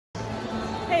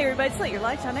Hey everybody, it's Let Your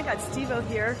Light Shine. I got Steve-O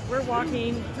here. We're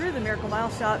walking through the Miracle Mile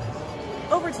shop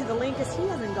over to the Linq because he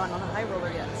hasn't gone on a high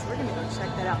roller yet. So we're gonna go check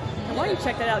that out. And while you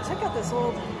check that out, check out this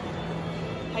old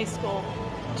high school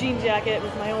jean jacket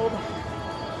with my old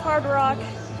hard rock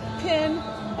pin.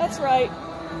 That's right,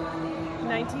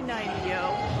 1990,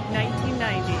 yo,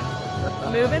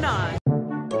 1990. Moving on.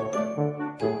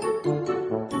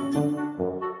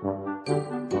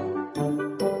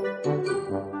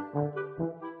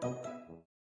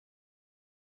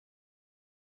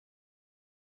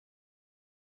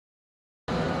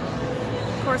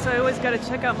 Of course, I always got to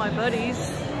check out my buddies,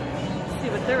 see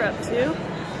what they're up to,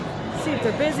 see if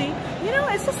they're busy. You know,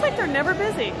 it's just like they're never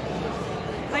busy.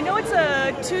 I know it's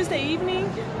a Tuesday evening,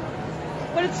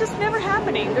 but it's just never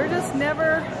happening. They're just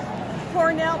never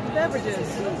pouring out the beverages.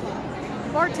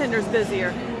 Bartender's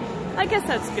busier. I guess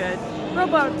that's good.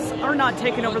 Robots are not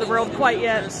taking over the world quite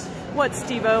yet. What,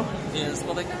 Steve-O? Yes,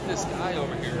 well, they got this guy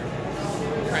over here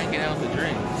cranking out the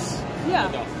drinks.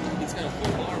 Yeah. He's got a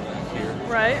full bar back here.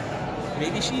 Right.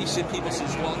 Maybe people should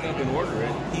just walk up and order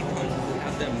it. He can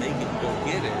have them make it and go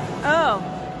get it. Oh.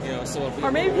 You know, so if or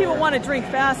maybe people want to drink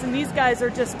fast and these guys are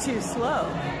just too slow.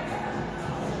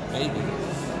 Maybe.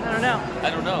 I don't know. I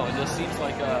don't know. It just seems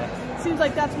like seems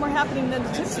like that's more happening than the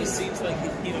It tipsy. just seems like he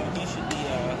should be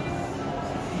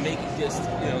making just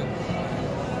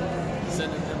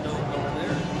sending them over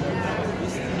there.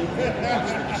 Watch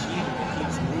the machine that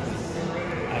keeps moving.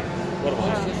 What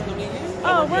about this?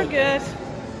 Oh, we're good.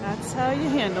 That's how you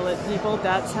handle it, people.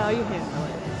 That's how you handle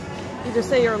it. You just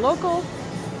say you're local,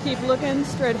 keep looking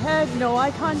straight ahead, no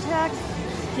eye contact,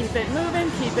 keep it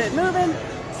moving,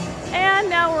 and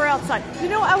now we're outside. You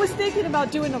know, I was thinking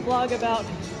about doing a vlog about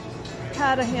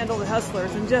how to handle the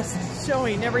hustlers and just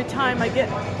showing every time I get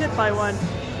hit by one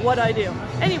what I do.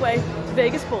 Anyway,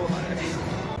 Vegas Boulevard.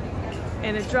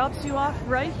 And it drops you off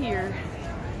right here.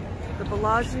 The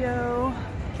Bellagio,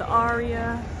 the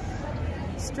Aria,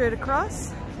 straight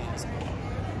across.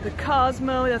 The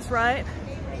Cosmo, that's right.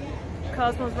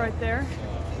 Cosmo's right there.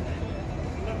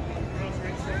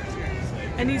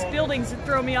 And these buildings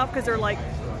throw me off because they're like,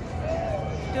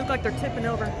 they look like they're tipping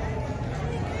over.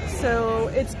 So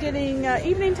it's getting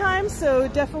evening time, so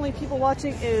definitely people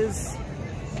watching is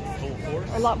Full force?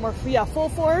 a lot more, yeah, full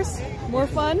force, more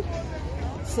fun.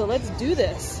 So let's do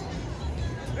this.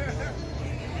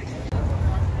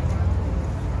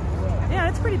 Yeah,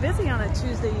 it's pretty busy on a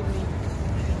Tuesday evening.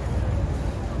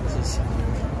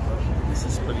 This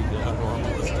is pretty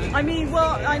good. I mean,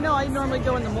 well, I know I normally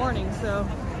go in the morning, so.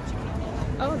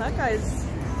 Oh, that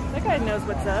guy knows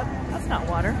what's up. That's not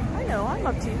water. I know, I'm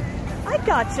up to you. I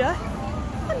gotcha.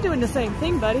 I'm doing the same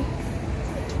thing, buddy.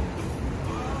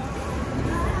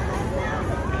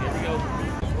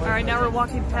 All right, now we're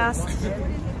walking past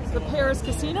the Paris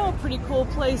Casino, a pretty cool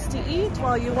place to eat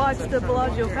while you watch the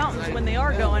Bellagio fountains when they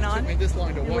are going on,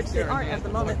 which they aren't at the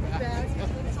moment.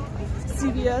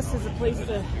 CVS is a place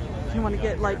to, if you want to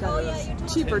get like a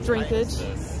cheaper drinkage,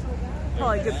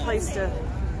 probably a good place to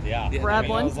grab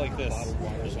one. Like this.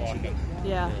 Just walking.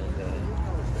 Yeah.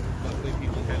 Luckily,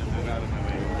 people kind of move out of my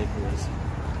way. It was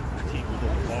cheaper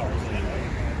than the bars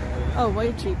anyway. Oh,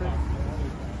 way cheaper.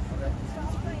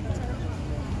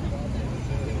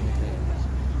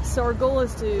 So our goal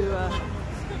is to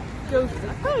go.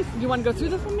 You want to go through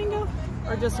the flamingo,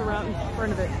 or just around in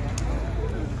front of it?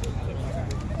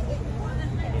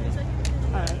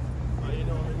 All right.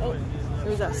 Oh,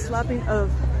 there's that slapping of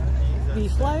the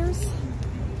flyers.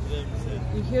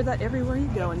 You hear that everywhere you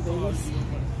go in Vegas.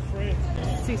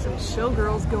 See some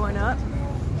showgirls going up.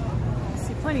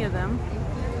 See plenty of them.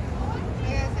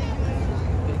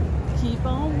 Keep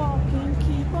on walking,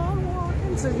 keep on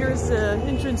walking. So here's the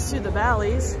entrance to the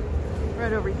valleys,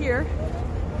 right over here.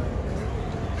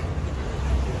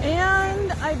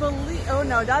 And I believe, oh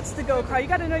no, that's the go-kart. You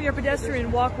gotta know your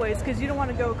pedestrian walkways because you don't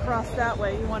want to go across that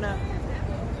way. You want to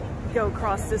go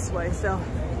across this way. So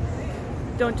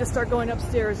don't just start going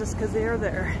upstairs just because they are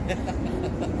there.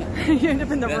 You end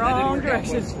up in the wrong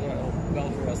direction.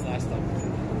 Well for us last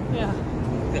time. Yeah.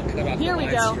 Here we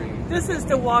go. This is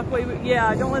the walkway.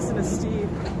 Yeah, don't listen to Steve.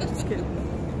 Just kidding.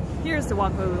 Here's the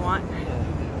walkway we want.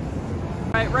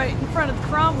 Right in front of the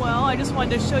Cromwell. I just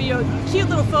wanted to show you a cute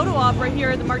little photo op right here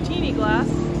at the Martini Glass.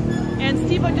 And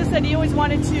Steve just said he always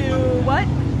wanted to, what?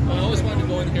 I always wanted to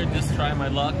go in here and just try my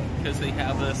luck because they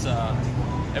have this,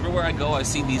 everywhere I go I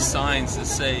see these signs that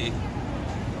say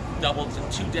double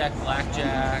two-deck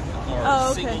blackjack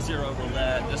or single zero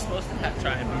roulette. They're supposed to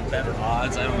try and be better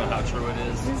odds. I don't know how true it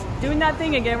is. He's doing that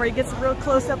thing again where he gets real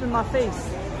close up in my face.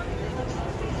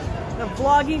 The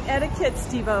vlogging etiquette,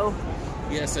 Steve-O.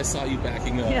 Yes, I saw you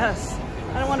backing up. Yes.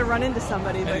 I don't want to run into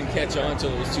somebody. But... I didn't catch on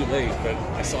until it was too late, but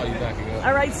I saw you backing up.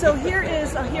 All right, so here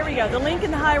is, here we go, the Linq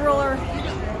and the High Roller.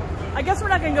 I guess we're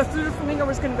not going to go through the flamingo,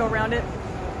 we're just going to go around it.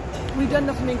 We've done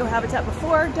the flamingo habitat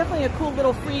before. Definitely a cool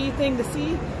little free thing to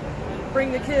see.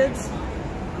 Bring the kids.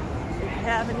 If you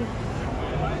have any.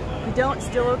 If you don't,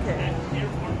 still okay.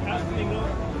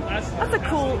 That's a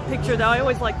cool picture though. I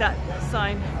always like that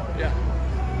sign. Yeah.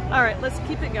 All right, let's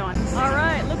keep it going. All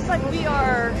right, looks like we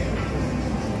are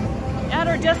at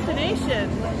our destination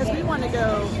because we want to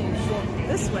go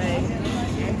this way.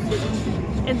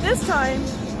 And this time,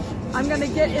 I'm going to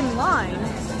get in line.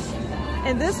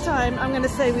 And this time, I'm going to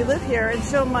say we live here and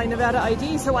show my Nevada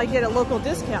ID so I get a local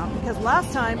discount. Because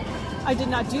last time, I did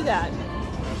not do that.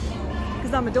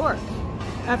 Because I'm a dork.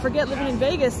 And I forget, living in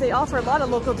Vegas, they offer a lot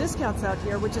of local discounts out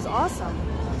here, which is awesome.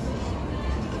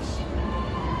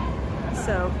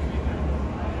 So,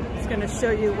 it's going to show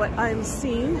you what I'm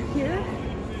seeing here.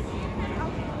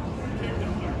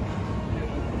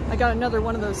 I got another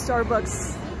one of those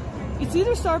Starbucks. It's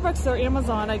either Starbucks or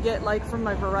Amazon. I get like from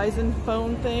my Verizon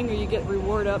phone thing, or you get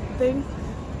reward up thing.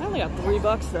 I only got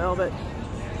 $3 though, but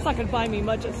it's not going to buy me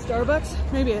much at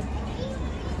Starbucks. Maybe a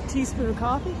teaspoon of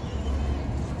coffee.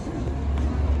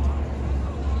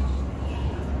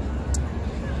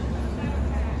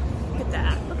 Look at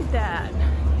that. Look at that.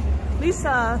 At least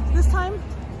this time,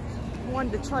 I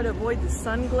wanted to try to avoid the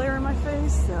sun glare in my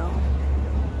face, so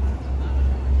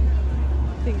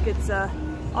I think it's a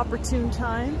opportune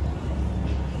time.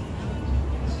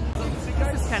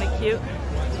 This is kind of cute.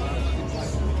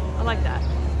 I like that.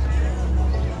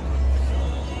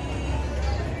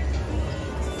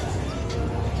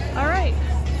 All right,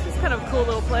 this is kind of a cool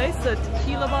little place, a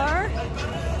tequila bar.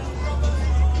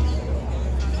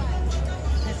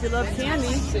 If you love candy,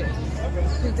 I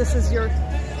think this is your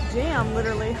jam,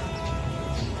 literally.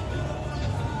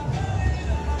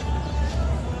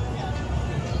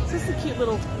 It's just a cute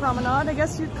little promenade, I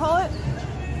guess you'd call it.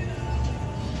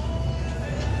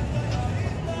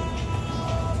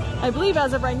 I believe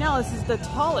as of right now, this is the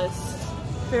tallest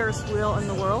Ferris wheel in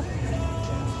the world.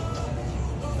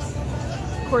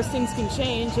 Of course, things can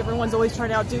change. Everyone's always trying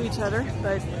to outdo each other,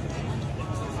 but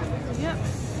yep.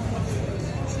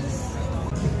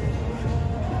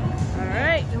 All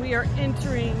right, we are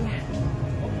entering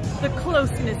the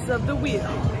closeness of the wheel.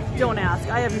 Don't ask,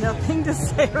 I have nothing to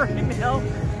say right now.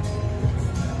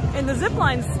 And the zip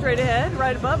line's straight ahead,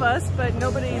 right above us, but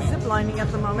nobody's zip lining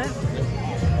at the moment.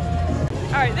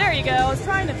 All right, there you go. I was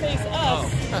trying to face us.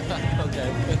 Oh,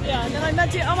 okay. Yeah, and then I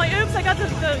met you. I'm like, oops, I got the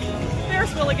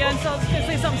Ferris wheel again, so I was going to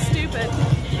say something stupid.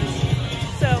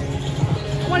 So,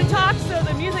 I want to talk so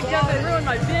the music doesn't ruin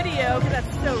my video, because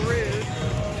that's so rude.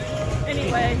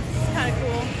 Anyway, it's kind of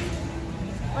cool.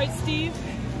 Right, Steve?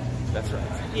 That's right.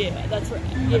 Yeah, that's right.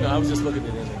 Yeah. Yeah. I was just looking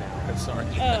at In-N-Out. I'm sorry.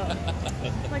 Oh.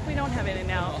 Like, we don't have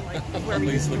In-N-Out. Like, where At we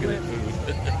least used to looking live.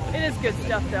 at food. It is good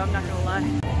stuff, though. I'm not going to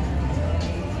lie.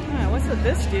 What's with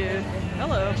this dude?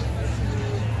 Hello.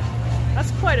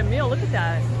 That's quite a meal. Look at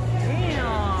that.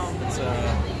 Damn. It's,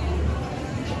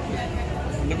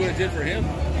 look what it did for him.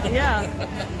 Yeah.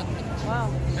 Wow.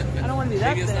 I don't want to be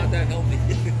that Maybe it's thin. not that healthy.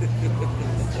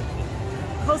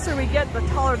 The closer we get, the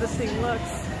taller this thing looks.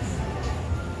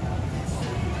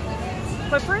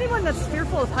 But for anyone that's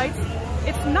fearful of heights,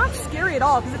 it's not scary at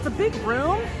all because it's a big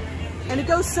room. And it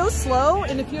goes so slow,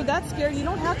 and if you're that scared, you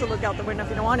don't have to look out the window if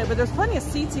you don't want to, but there's plenty of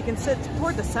seats you can sit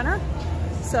toward the center.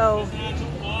 So,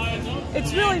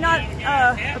 it's really not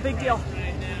a big deal.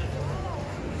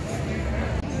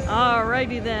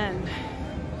 Alrighty then.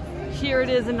 Here it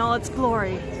is in all its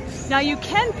glory. Now you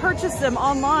can purchase them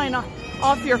online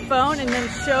off your phone and then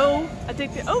show, I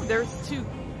think, oh, there's two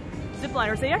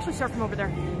zipliners. They actually start from over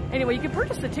there. Anyway, you can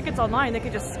purchase the tickets online. They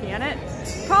could just scan it.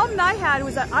 Problem I had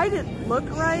was that I didn't look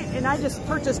right, and I just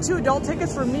purchased 2 adult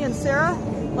tickets for me and Sarah,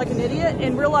 like an idiot,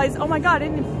 and realized, oh my God, I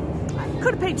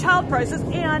could have paid child prices,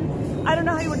 and I don't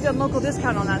know how you would have done local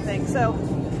discount on that thing. So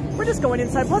we're just going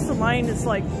inside. Plus the line is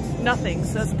like nothing,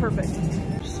 so that's perfect.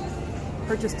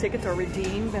 Purchase tickets or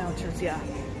redeem vouchers, yeah.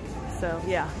 So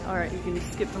yeah, all right, you can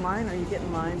skip the line or you get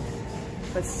in line,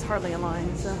 but it's hardly a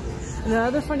line. So, and the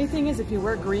other funny thing is if you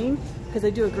wear green, because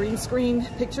they do a green screen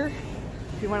picture,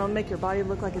 if you want to make your body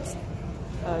look like it's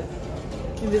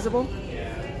invisible,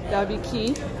 that would be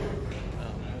key.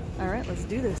 All right, let's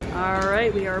do this. All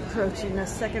right, we are approaching the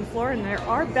 2nd floor, and there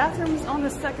are bathrooms on the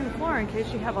 2nd floor in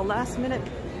case you have a last-minute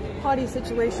potty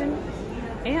situation.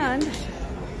 And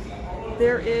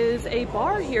there is a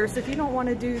bar here, so if you don't want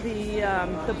to do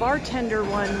the bartender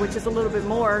one, which is a little bit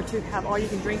more to have all you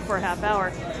can drink for a half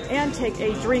hour, and take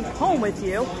a drink home with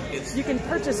you, you can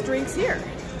purchase drinks here.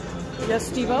 Yes,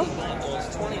 Steve-O? Well,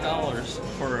 it's $20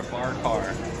 for a bar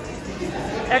car.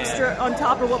 Extra on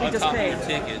top of what we just paid. On top of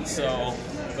your ticket, so,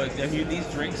 but I mean, these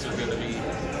drinks are going to be,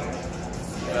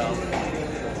 well,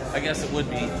 I guess it would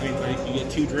be. I mean, if you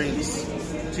get 2 drinks,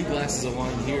 2 glasses of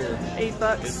wine here.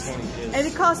 $8. It's 20. And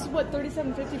it costs, what,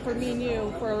 $37.50 for me and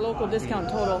you for a local discount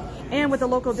total. And with a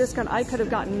local discount, I could have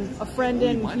gotten a friend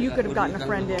in, you could have gotten a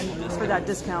friend in for that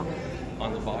discount.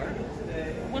 On the bar?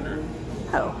 I wonder.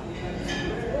 Oh,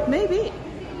 maybe.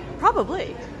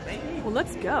 Probably. Well,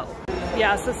 let's go.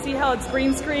 Yeah, so see how it's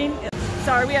green screen?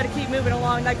 Sorry, we had to keep moving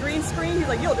along. That green screen, he's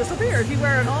like, you'll disappear if you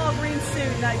wear an all green suit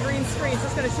and that green screen. So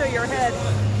it's going to show your head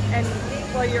and,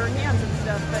 well, your hands and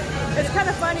stuff. But it's kind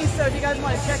of funny, so if you guys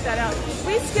want to check that out.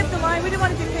 We skipped the line. We didn't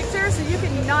want to do pictures, so you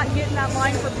can not get in that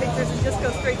line for pictures and just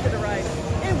go straight to the ride,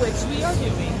 in which we are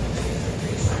doing.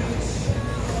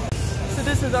 So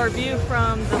this is our view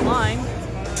from the line.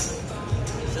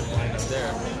 Zip line up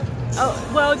there.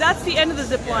 Oh, well, that's the end of the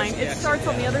zip line. It starts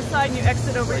on the other side and you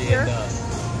exit over here.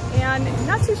 And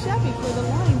not too shabby for the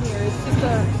line here. It's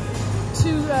just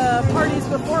 2 parties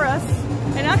before us.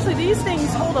 And actually these things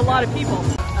hold a lot of people.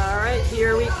 All right,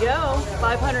 here we go.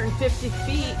 550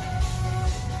 feet.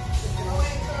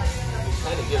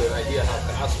 Kind of get an idea how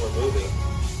fast we're moving.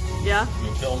 Yeah?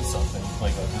 You film something,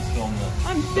 like just film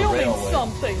I'm filming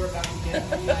something.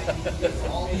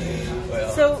 Well.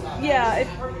 So yeah,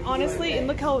 honestly, and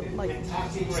look how like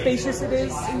spacious it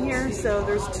is in here. So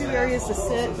there's 2 areas to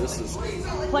sit. This is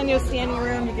Plenty of standing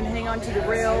room. You can hang on to the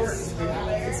rails.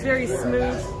 It's very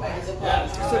smooth.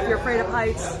 So if you're afraid of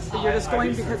heights, but you're just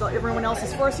going because everyone else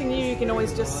is forcing you, you can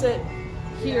always just sit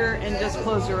here and just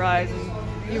close your eyes.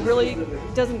 You really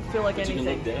doesn't feel like anything.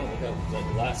 You can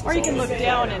look down, or you can look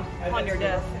down and on your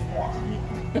death.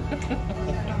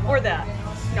 Or that.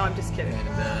 No, I'm just kidding.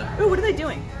 Ooh, what are they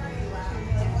doing?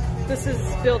 This is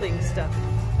building stuff.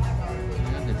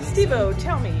 Steve-O,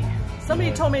 tell me.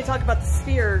 Somebody told me to talk about the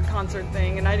Sphere concert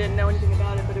thing, and I didn't know anything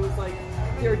about it, but it was like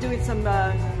they were doing some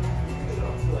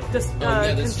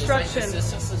construction.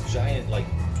 It's just this giant, like,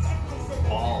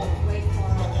 ball.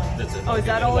 Oh, is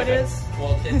that all it is?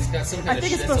 Well, it's got some kind I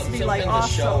think it's supposed to be like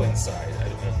awesome. Show inside. I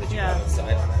don't know if they go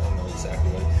inside. I don't know exactly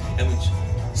what. And it's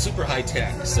super high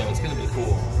tech, so it's going to be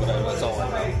cool. But that's all I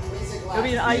know. It'll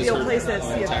be an ideal place to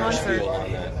see a concert.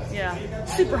 Yeah,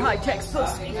 super high tech,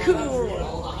 supposed to be cool.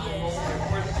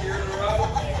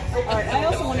 Alright, I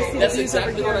also want to see the views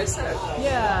over here. That's exactly what I said.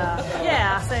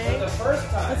 Yeah, say.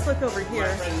 Let's look over here.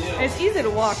 And it's easy to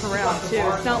walk around too.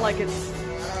 It's not like it's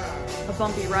a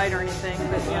bumpy ride or anything,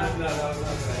 but yeah.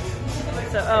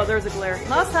 So, oh, there's a glare.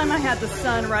 Last time I had the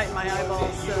sun right in my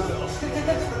eyeballs, so.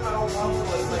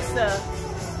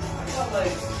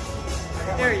 Let's,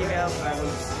 there you go.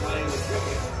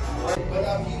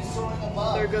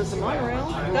 There goes the monorail.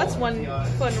 That's one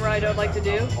fun ride I'd like to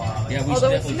do. Yeah,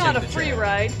 although it's not a free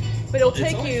ride, but it'll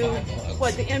take you,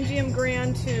 what, the MGM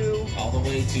Grand to... all the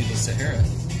way to the Sahara.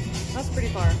 That's pretty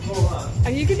far.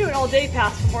 And you can do an all-day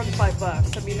pass for more than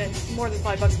 $5. I mean, it's more than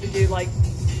 $5 to do, like,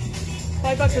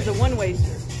 $5 is a one-way.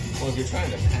 Well, if you're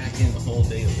trying to pack in the whole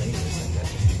day of Linq, that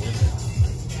should be worth it.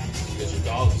 Because your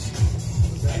dogs,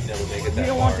 you'd never make it that You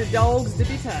don't far. want your dogs to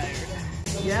be tired.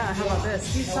 Yeah, how about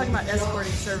this? He's talking about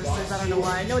escorting services. I don't know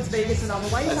why. I know it's Vegas and all,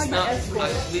 but why are you talking about escort?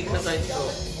 Because I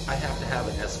have to have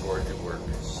an escort at work.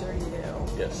 Sure you do.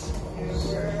 Yes.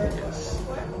 Sure. Yes.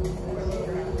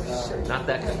 Not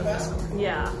that kind of escort.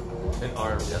 Yeah. An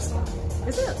armed escort.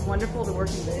 Isn't it wonderful to work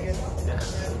in Vegas?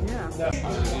 Yeah.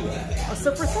 Yeah.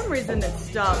 So for some reason it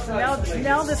stopped. So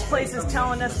now this place is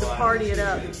telling us to party it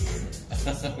up.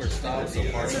 We're stopped, so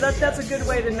party. So that's a good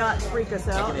way to not freak us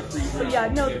out. But yeah,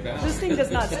 no, this thing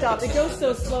does not stop. It goes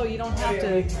so slow you don't have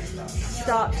to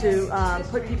stop to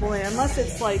put people in, unless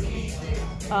it's like,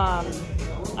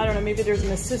 I don't know, maybe there's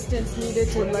an assistance needed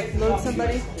to load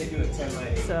somebody.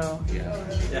 So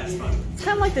it's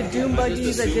kind of like the doom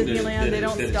buggies at Disneyland. They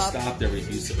don't stop. Stopped every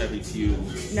few.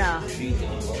 Nah.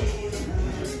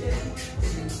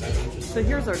 So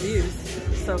here's our views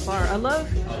so far. I love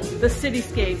the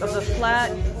cityscape of the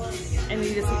flat, and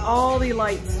you just see all the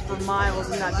lights for miles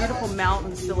and that beautiful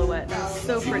mountain silhouette. It's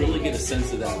so pretty. You really get a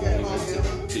sense of that when we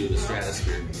went to the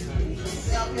stratosphere. You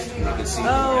can see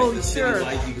the city sure.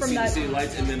 lights, you can see the city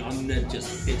lights, and then on that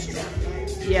just pitch dark.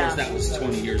 Yeah. Of course, that was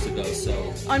 20 years ago,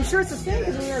 so. I'm sure it's the same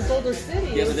because when we were at Boulder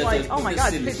City, it was like, oh my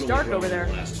God, it's pitch dark over there.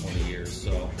 The last 20 years,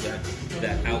 so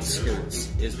that outskirts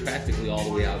is practically all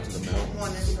the way out to the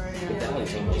mountains. The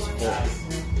valley's almost full.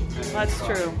 That's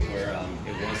true. Where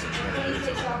it wasn't 20 years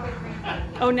ago.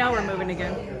 Oh, now we're moving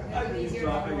again.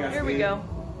 Here we go.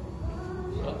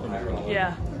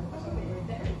 Yeah.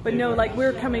 But no, like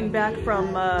we're coming back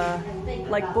from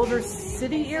like Boulder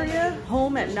City area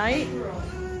home at night,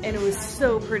 and it was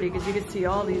so pretty because you could see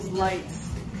all these lights.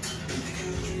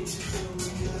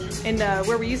 And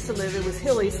where we used to live, it was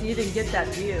hilly, so you didn't get that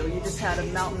view. You just had a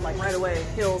mountain like right away,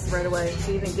 hills right away,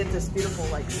 so you didn't get this beautiful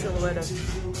like silhouette of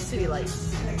city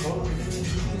lights.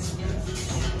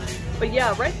 But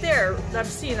yeah, right there, I'm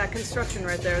seeing that construction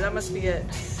right there. That must be it.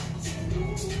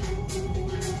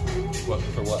 What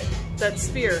for what? That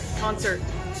Sphere concert.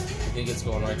 You think it's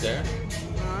going right there?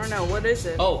 I don't know, what is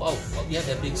it? Oh, yeah,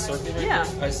 that big circle right Yeah.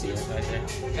 there? I see it right there.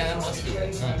 Yeah, that must be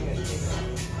it.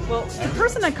 Well, the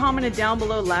person that commented down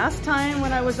below last time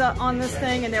when I was on this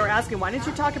thing, and they were asking, why didn't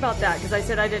you talk about that? Because I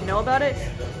said I didn't know about it.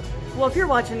 Well, if you're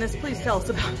watching this, please tell us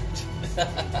about it.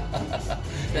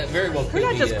 That very well could be. We're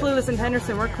not just clueless in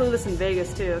Henderson, we're clueless in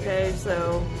Vegas too, okay?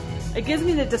 So it gives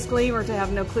me the disclaimer to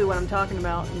have no clue what I'm talking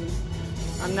about, and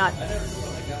I'm not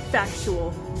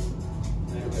factual.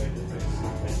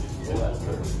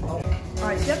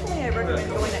 Alright, definitely I recommend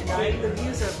going at night. The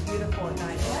views are beautiful at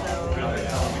night, so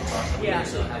We yeah.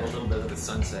 actually have a little bit of the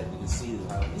sunset. You can see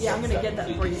how Yeah, I'm gonna get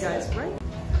that for you guys, right?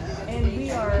 And we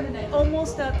are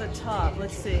almost at the top.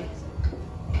 Let's see.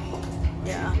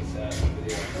 Yeah.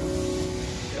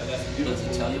 Does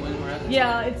it tell you when we're at?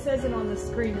 Yeah, it says it on the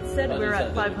screen. It said we're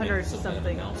at 500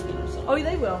 something. Oh,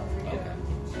 they will. Okay.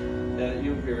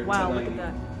 Wow, look at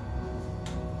that.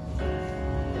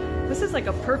 This is like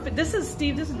a perfect, this is,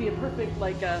 Steve, this would be a perfect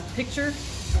like picture,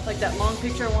 like that long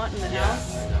picture I want in the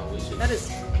house. I know, we should. That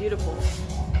is beautiful.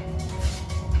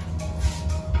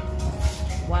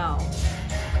 Wow.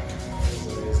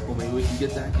 Well, maybe we can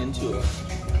get back into it.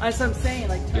 That's what I'm saying,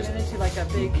 like turn it into like a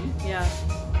big, yeah.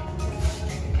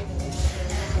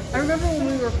 I remember when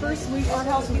we were first, our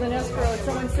house was in escrow, and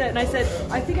someone said, and I said,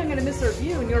 I think I'm going to miss our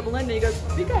view in Yorba Linda. He goes,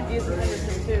 we got views in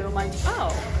Henderson too. I'm like,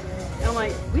 oh. And I'm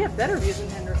like, we have better views in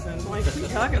Henderson. I'm like, what are you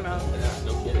talking about? Yeah,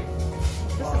 no kidding.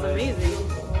 This is amazing.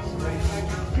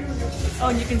 Oh,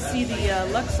 and you can see the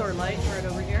Luxor light right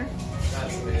over here.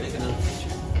 Take another picture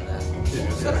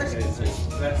of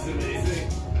that. That's amazing.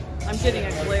 I'm getting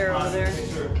a glare over there.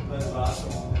 That's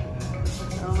awesome.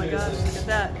 Oh my gosh, look at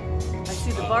that. I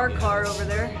see the bar car over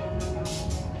there.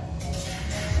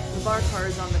 The bar car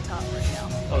is on the top right now.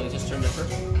 Oh, they just turned it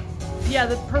purple? Yeah,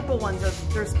 the purple ones,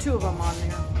 there's two of them on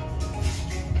there.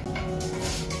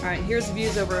 All right, here's the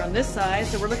views over on this side.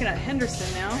 So we're looking at Henderson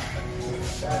now.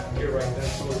 You're right,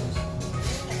 that's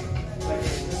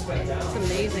It's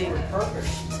amazing. perfect.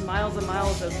 It's miles and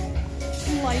miles of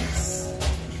lights.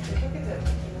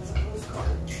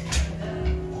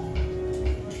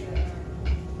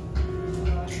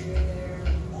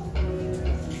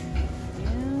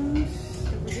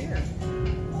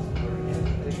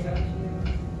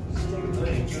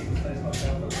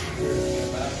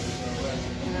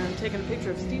 Taking a picture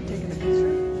of Steve taking the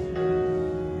picture.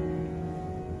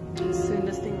 Soon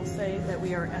this thing will say that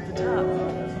we are at the top.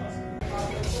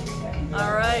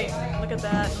 All right, look at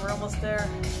that. We're almost there.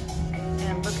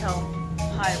 And look how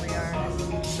high we are.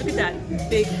 Look at that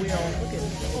big wheel.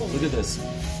 Look at this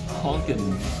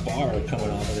honking bar coming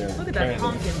off of there. Look at that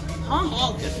honking.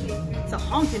 Honking. It's a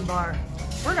honking bar.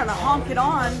 We're gonna honk it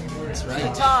on That's to the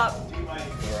right. top.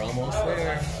 We're almost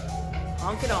there.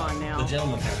 Honk it on The now.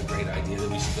 gentleman had a great idea that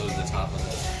we should go to the top of the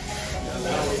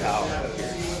tower.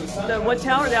 The what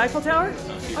tower? The Eiffel Tower?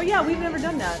 Oh yeah, we've never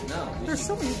done that. No. There's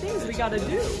so many things we gotta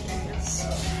do.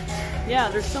 Yeah,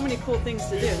 there's so many cool things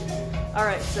to do. All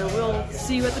right, so we'll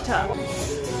see you at the top.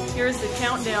 Here's the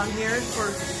countdown here.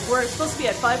 We're supposed to be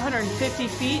at 550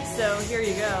 feet, so here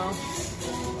you go.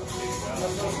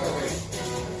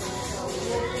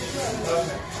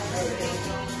 Okay.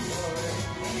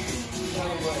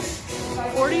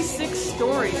 46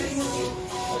 stories.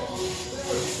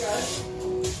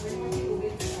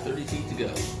 30 feet to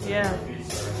go. Yeah.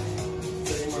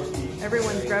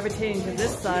 Everyone's gravitating to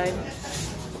this side.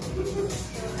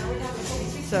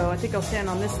 So I think I'll stand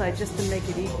on this side just to make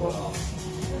it equal.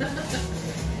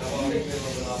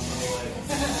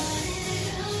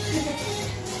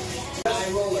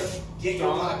 Get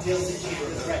your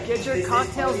cocktails ready. Get your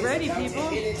cocktails ready, people.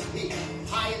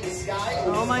 High in the sky.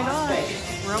 Oh my God,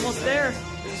 we're almost there.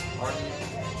 I'll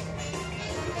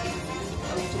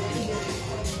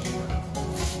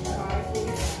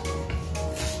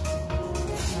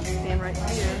stand right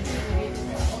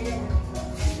here.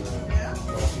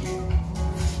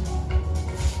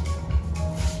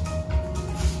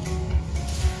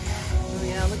 Oh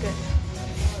yeah, look at.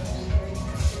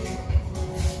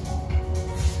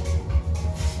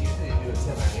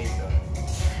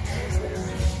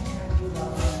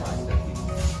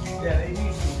 Yeah, they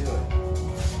usually do it.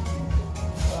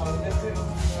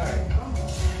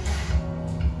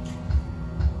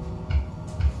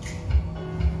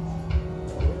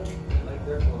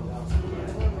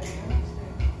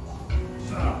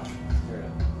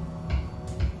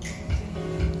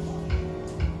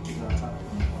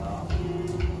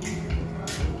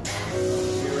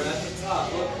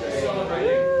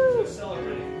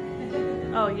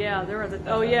 Oh yeah, there are the.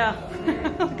 Oh yeah,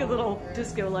 look at little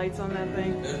disco lights on that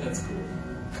thing. That's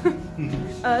cool.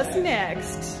 Us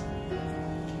next.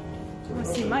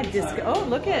 Let's see my disco. Oh,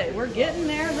 look at it. We're getting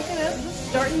there. Look at us.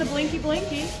 Starting the blinky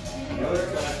blinky. Look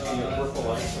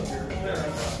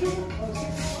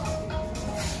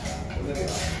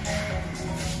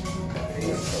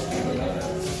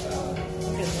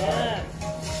at that.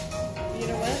 You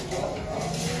know what?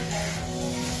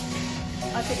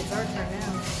 I think it's our turn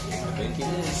now. I think it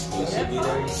is. We should be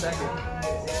there in a second.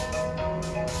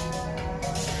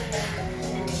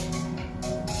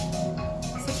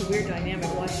 Such a weird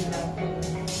dynamic watching that.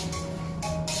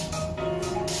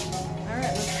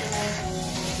 Alright, let's go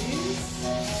these.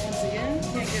 Once again,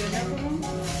 can't get enough of them.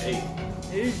 8.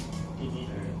 8.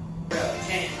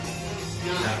 10,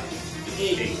 9,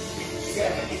 8,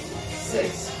 7,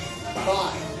 6, 5,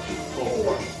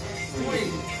 4, 3,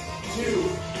 2,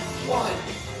 1.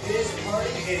 This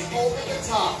party is over the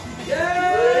top.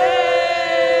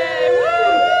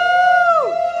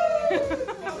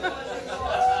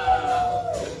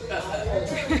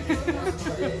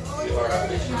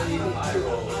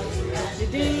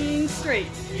 Ding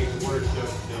straight.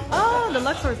 Oh, the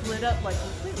Luxor's lit up, like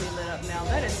completely lit up now.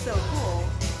 That is so cool.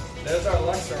 There's our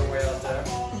Luxor way out there.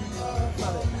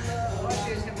 Love it.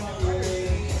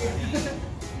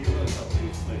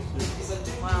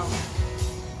 Wow.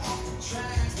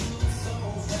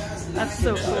 That's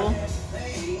so cool.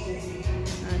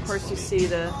 And of course you see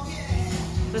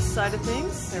this side of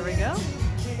things. There we go.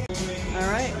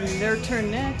 Alright, their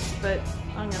turn next, but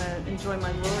I'm gonna enjoy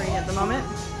my glory at the moment.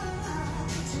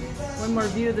 One more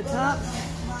view of the top,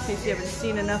 in case you haven't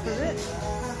seen enough of it.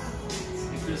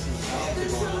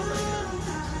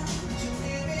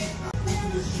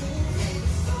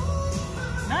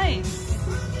 Nice!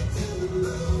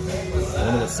 I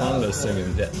wonder what song they're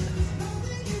singing.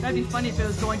 That'd be funny if it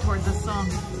was going towards this song.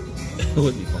 It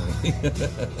would be funny.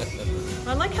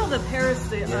 I like how the Paris,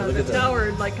 the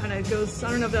tower, like kind of goes. I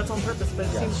don't know if that's on purpose, but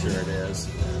it seems Sure it is.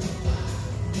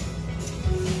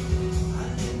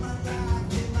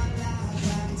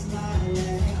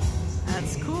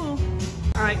 That's cool.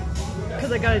 All right,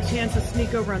 because I got a chance to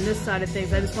sneak over on this side of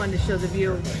things, I just wanted to show the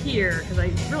view here because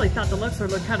I really thought the Luxor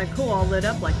looked kind of cool, all lit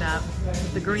up like that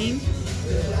with the green.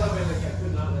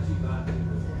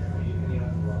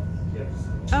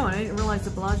 Oh, and I didn't realize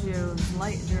the Bellagio's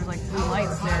light, there's like blue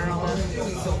lights there.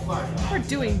 We're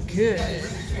doing good.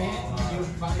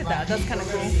 Look at that, that's kind of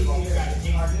cool.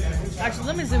 Actually,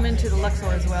 let me zoom into the Luxor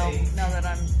as well, now that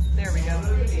I'm, there we go.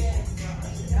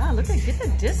 God, look at, get the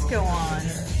disco on.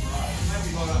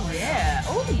 Oh yeah,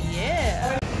 oh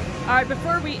yeah. All right,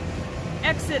 before we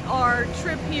exit our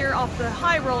trip here off the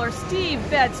high roller, Steve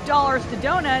bets dollars to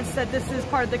donuts that this is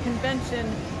part of the convention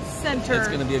center. It's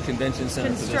going to be a convention center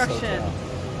construction. for this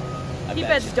hotel. He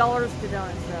bets dollars to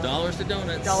donuts, though. Dollars to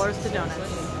donuts. Dollars to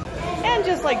donuts. And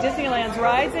just like Disneyland's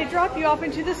rides, they drop you off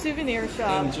into the souvenir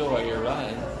shop. Enjoy your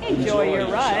ride. Enjoy your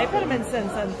ride. Pediments and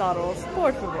centavos,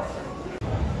 por favor.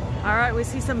 All right, we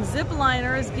see some zip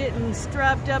liners getting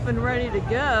strapped up and ready to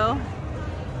go.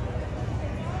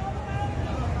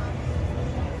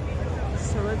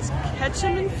 So let's catch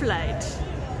them in flight.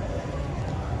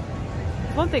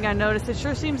 One thing I noticed, it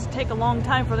sure seems to take a long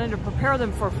time for them to prepare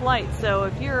them for flight. So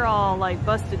if you're all like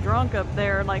busted drunk up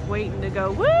there, like waiting to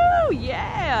go, woo,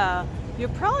 yeah, you'll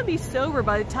probably be sober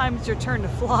by the time it's your turn to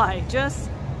fly. Just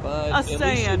a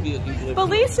saying. But at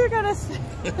least you're gonna,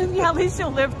 yeah, at least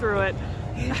you'll live through it.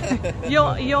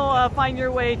 You'll find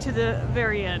your way to the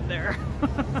very end there.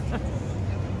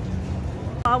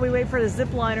 While we wait for the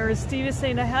zip liner, Steve is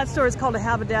saying a hat store is called a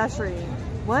haberdashery.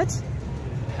 What?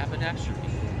 Haberdashery.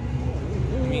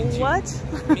 What?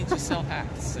 It means you sell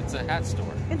hats. It's a hat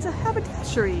store. It's a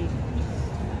haberdashery.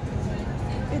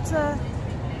 It's a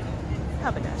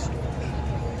haberdashery.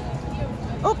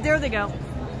 Oh, there they go.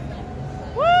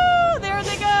 Woo! There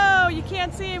they go. You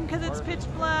can't see them because it's pitch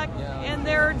black, and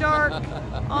they're dark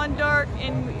on dark.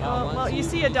 And well, you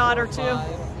see a dot or two.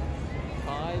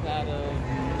 5 out of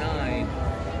 9.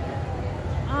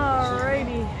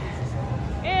 Alrighty.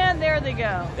 And there they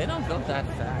go. They don't go that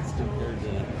fast compared to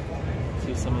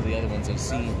some of the other ones I've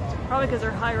seen. Probably because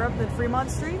they're higher up than Fremont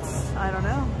Streets. I don't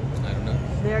know. I don't know.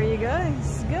 There you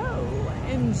guys go.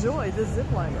 Enjoy the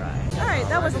zipline ride. All right,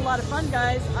 that was a lot of fun,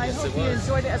 guys. I hope you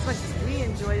enjoyed it as much as we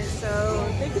enjoyed it. So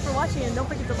thank you for watching, and don't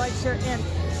forget to like, share, and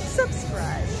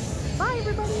subscribe. Bye,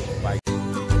 everybody. Bye.